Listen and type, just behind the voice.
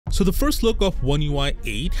So the first look of One UI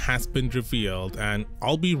 8 has been revealed, and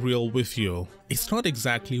I'll be real with you, it's not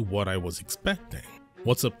exactly what I was expecting.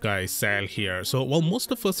 What's up guys, Sal here. So while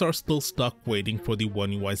most of us are still stuck waiting for the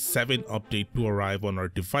One UI 7 update to arrive on our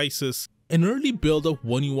devices, an early build of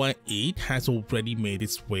One UI 8 has already made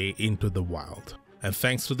its way into the wild. And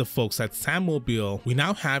thanks to the folks at Sammobile, we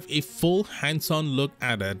now have a full hands-on look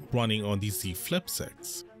at it running on the Z Flip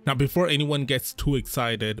 6. Now before anyone gets too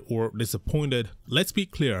excited or disappointed, let's be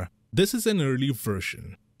clear, this is an early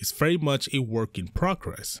version. It's very much a work in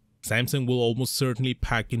progress. Samsung will almost certainly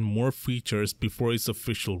pack in more features before its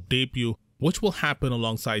official debut, which will happen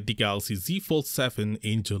alongside the Galaxy Z Fold 7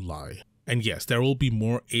 in July. And yes, there will be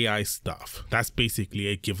more AI stuff, that's basically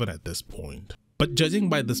a given at this point. But judging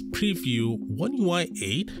by this preview, One UI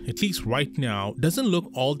 8, at least right now, doesn't look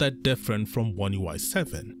all that different from One UI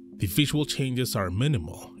 7. The visual changes are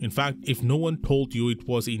minimal. In fact, if no one told you it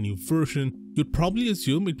was a new version, you'd probably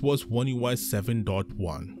assume it was One UI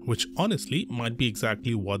 7.1, which honestly might be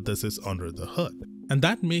exactly what this is under the hood. And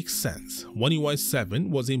that makes sense. One UI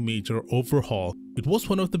 7 was a major overhaul. It was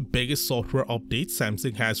one of the biggest software updates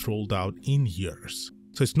Samsung has rolled out in years.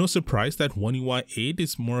 So it's no surprise that One UI 8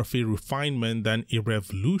 is more of a refinement than a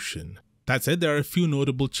revolution. That said, there are a few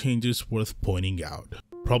notable changes worth pointing out.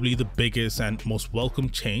 Probably the biggest and most welcome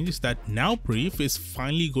change is that Now Brief is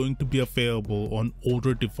finally going to be available on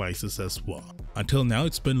older devices as well. Until now,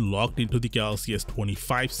 it's been locked into the Galaxy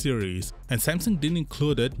S25 series, and Samsung didn't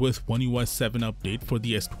include it with One UI 7 update for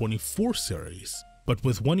the S24 series. But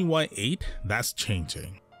with One UI 8, that's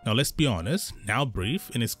changing. Now let's be honest, Now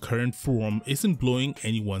Brief in its current form isn't blowing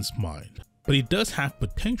anyone's mind, but it does have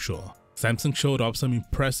potential. Samsung showed off some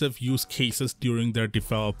impressive use cases during their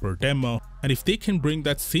developer demo, and if they can bring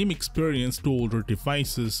that same experience to older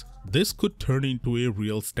devices, this could turn into a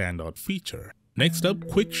real standout feature. Next up,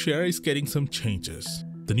 Quick Share is getting some changes.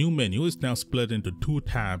 The new menu is now split into two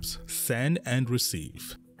tabs, Send and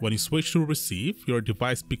Receive. When you switch to Receive, your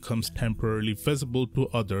device becomes temporarily visible to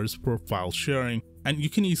others for file sharing, and you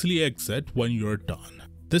can easily exit when you're done.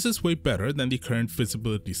 This is way better than the current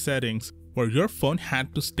visibility settings, where your phone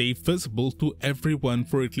had to stay visible to everyone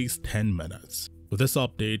for at least 10 minutes. With this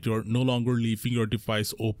update, you're no longer leaving your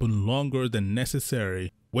device open longer than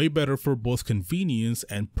necessary, way better for both convenience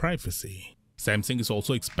and privacy. Samsung is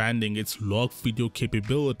also expanding its log video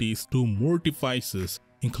capabilities to more devices,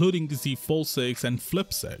 including the Z Fold 6 and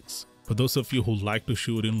Flip 6. For those of you who like to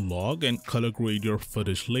shoot in log and color grade your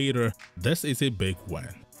footage later, this is a big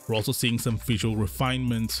win. We're also seeing some visual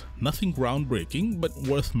refinements, nothing groundbreaking but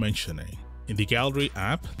worth mentioning. In the Gallery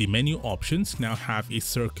app, the menu options now have a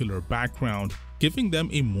circular background, giving them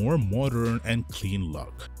a more modern and clean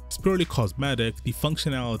look. It's purely cosmetic, the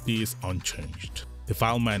functionality is unchanged. The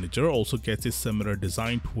file manager also gets a similar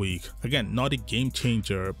design tweak, again not a game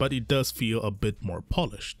changer, but it does feel a bit more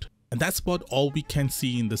polished. And that's about all we can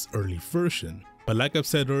see in this early version. But like I've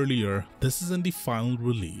said earlier, this isn't the final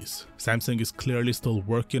release. Samsung is clearly still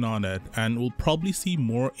working on it, and we'll probably see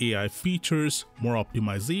more AI features, more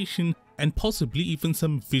optimization, and possibly even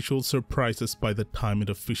some visual surprises by the time it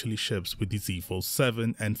officially ships with the Z Fold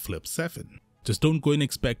 7 and Flip 7. Just don't go in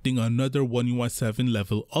expecting another One UI 7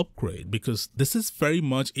 level upgrade, because this is very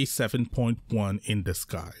much a 7.1 in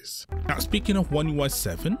disguise. Now speaking of One UI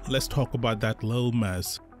 7, let's talk about that little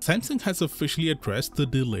mess. Samsung has officially addressed the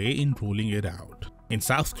delay in rolling it out. In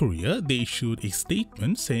South Korea, they issued a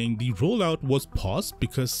statement saying the rollout was paused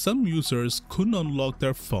because some users couldn't unlock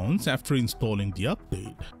their phones after installing the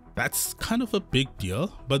update. That's kind of a big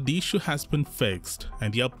deal, but the issue has been fixed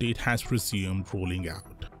and the update has resumed rolling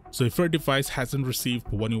out. So if your device hasn't received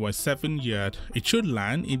One UI 7 yet, it should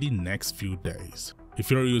land in the next few days. If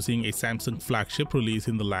you're using a Samsung flagship release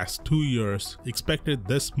in the last 2 years, expected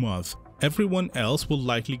this month, everyone else will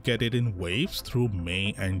likely get it in waves through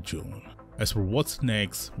May and June. As for what's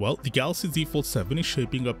next, well, the Galaxy Z Fold 7 is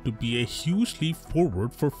shaping up to be a huge leap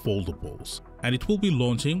forward for foldables, and it will be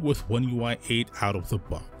launching with One UI 8 out of the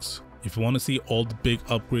box. If you want to see all the big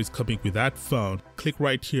upgrades coming with that phone, click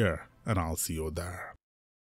right here and I'll see you there.